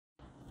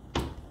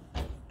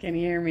Can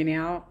you hear me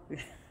now?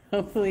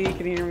 Hopefully you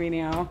can hear me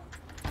now.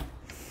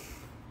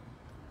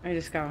 I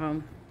just got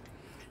home.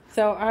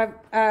 So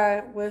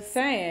I was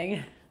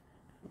saying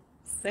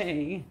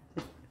that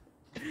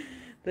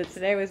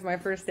today was my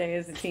first day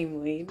as a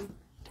team lead,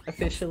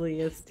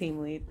 officially as team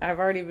lead. I've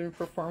already been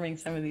performing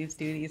some of these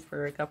duties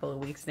for a couple of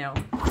weeks now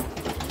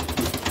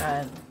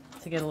to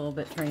get a little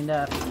bit trained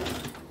up.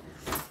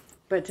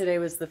 But today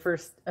was the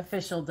first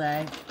official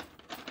day.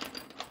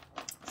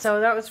 So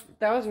that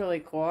was really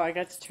cool. I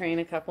got to train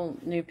a couple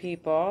new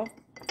people.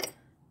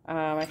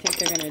 I think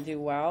they're going to do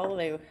well.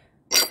 They're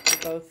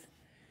both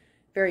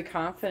very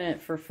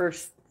confident for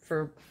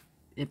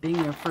it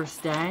being their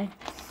first day.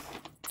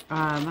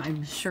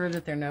 I'm sure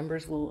that their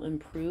numbers will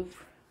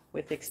improve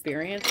with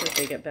experience as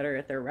they get better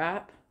at their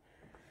rep.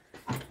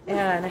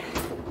 And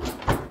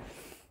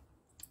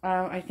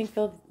I think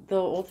they'll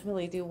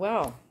ultimately do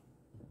well.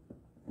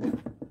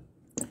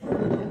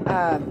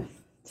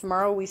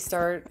 Tomorrow we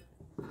start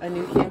a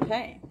new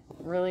campaign.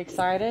 I'm really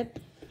excited.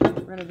 We're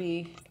going to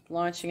be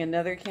launching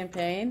another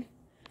campaign,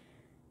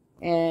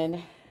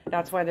 and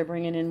that's why they're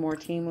bringing in more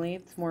team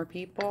leads, more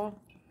people,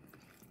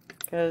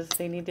 because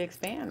they need to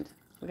expand.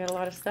 We got a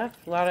lot of stuff,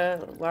 a lot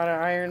of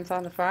irons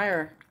on the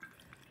fire.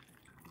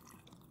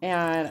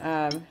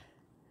 And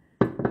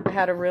I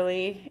had a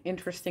really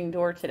interesting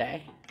door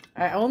today.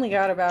 I only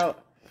got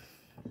about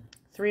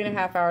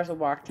 3.5 hours of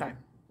walk time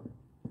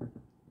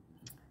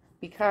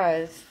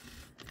because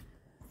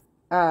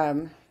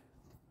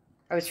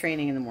I was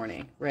training in the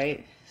morning,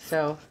 right?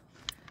 So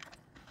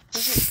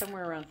this is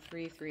somewhere around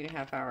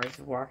 3.5 hours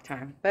of walk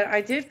time. But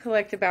I did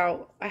collect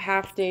about a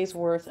half day's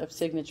worth of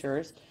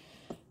signatures,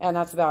 and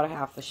that's about a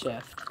half the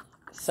shift.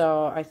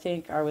 So I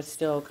think I was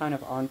still kind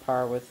of on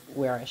par with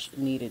where I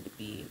needed to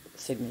be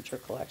signature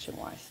collection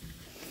wise.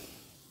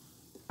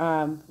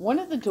 One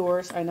of the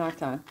doors I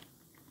knocked on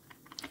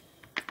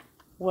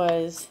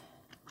was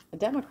a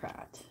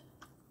Democrat,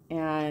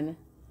 and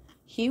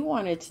he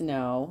wanted to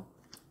know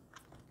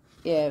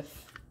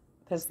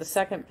because the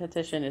second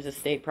petition is a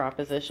state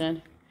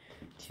proposition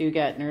to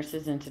get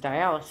nurses into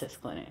dialysis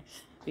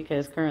clinics,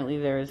 because currently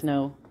there is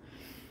no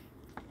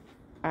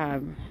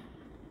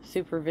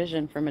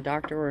supervision from a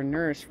doctor or a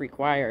nurse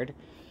required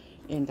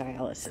in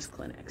dialysis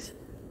clinics.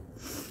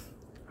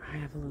 I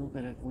have a little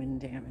bit of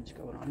wind damage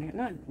going on here.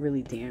 Not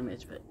really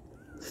damage, but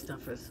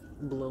stuff is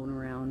blown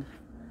around.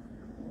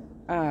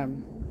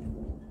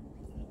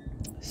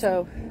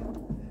 So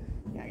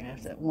yeah, I'm gonna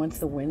have to, once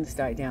the winds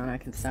die down, I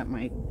can set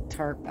my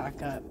tarp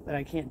back up, but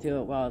I can't do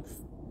it while it's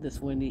this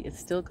windy. It's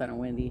still kind of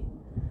windy.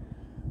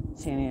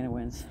 Santa Ana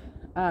winds.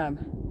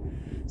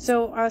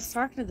 So I was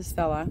talking to this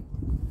fella,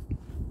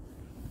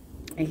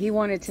 and he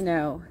wanted to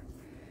know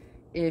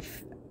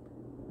if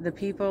the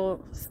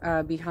people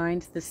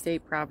behind the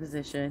state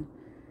proposition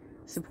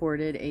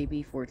supported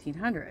AB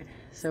 1400.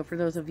 So for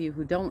those of you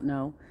who don't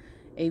know,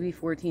 AB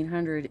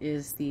 1400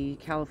 is the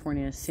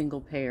California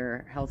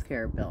single-payer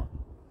healthcare bill.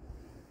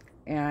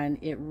 And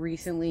it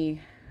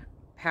recently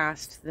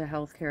passed the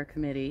healthcare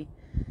committee.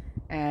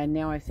 And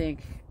now I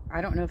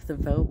don't know if the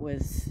vote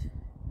was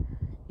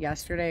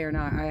yesterday or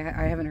not.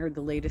 I haven't heard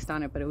the latest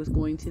on it, but it was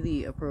going to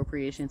the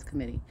Appropriations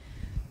Committee.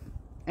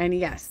 And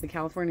yes, the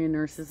California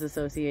Nurses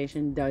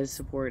Association does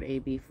support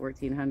AB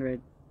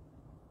 1400.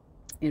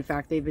 In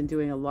fact, they've been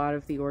doing a lot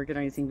of the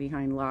organizing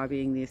behind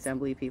lobbying the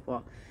assembly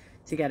people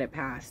to get it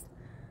passed.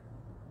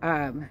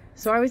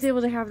 So I was able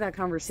to have that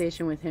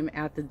conversation with him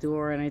at the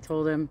door, and I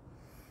told him,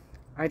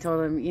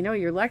 you know,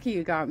 you're lucky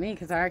you got me,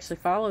 because I actually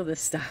follow this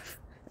stuff.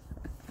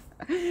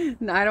 I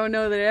don't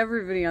know that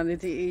everybody on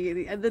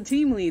the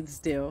team leads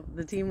do.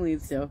 The team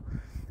leads do.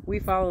 We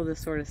follow this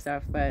sort of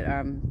stuff, but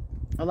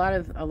a lot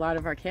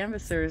of our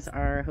canvassers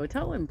are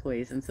hotel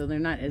employees, and so they're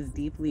not as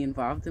deeply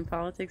involved in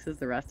politics as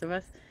the rest of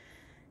us.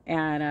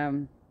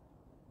 And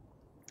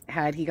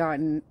had he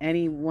gotten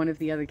any one of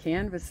the other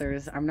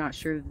canvassers, I'm not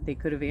sure that they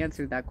could have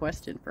answered that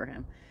question for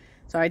him.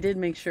 So I did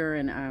make sure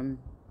and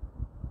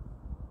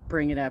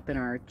bring it up in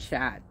our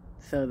chat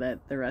so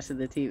that the rest of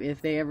the team,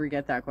 if they ever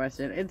get that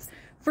question, it's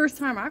first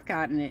time I've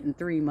gotten it in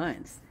 3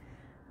 months,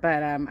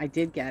 but I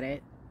did get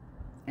it,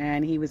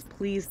 and he was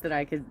pleased that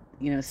I could,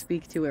 you know,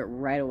 speak to it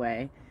right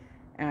away,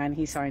 and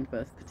he signed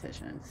both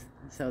petitions,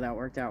 so that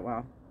worked out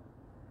well.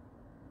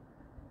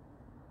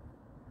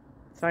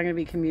 So I'm going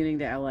to be commuting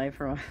to LA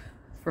for a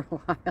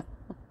while. I'm going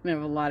to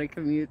have a lot of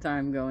commute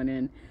time going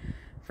in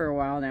for a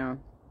while now.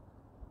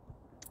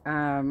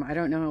 I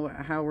don't know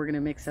how we're going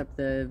to mix up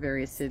the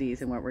various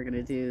cities and what we're going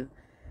to do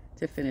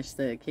to finish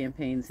the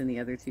campaigns in the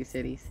other 2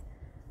 cities.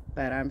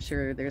 But I'm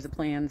sure there's a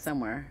plan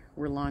somewhere.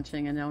 We're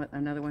launching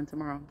another one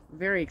tomorrow.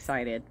 Very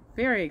excited.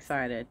 Very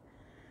excited.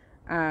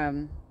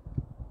 So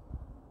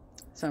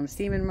I'm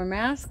steaming my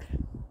mask.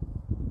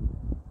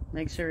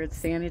 Make sure it's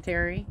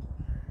sanitary.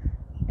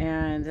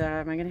 And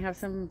I'm going to have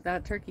some of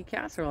that turkey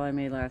casserole I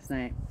made last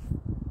night.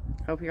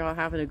 Hope you're all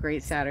having a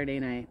great Saturday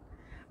night.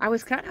 I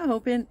was kind of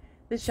hoping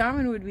the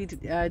shaman would be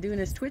doing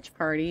his Twitch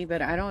party,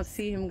 but I don't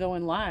see him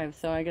going live,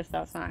 so I guess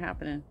that's not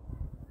happening.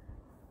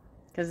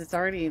 Because it's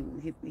already,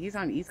 he's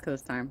on East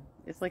Coast time.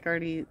 It's like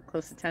already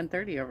close to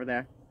 10:30 over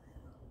there.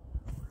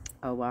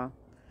 Oh, wow.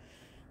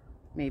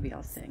 Maybe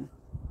I'll sing.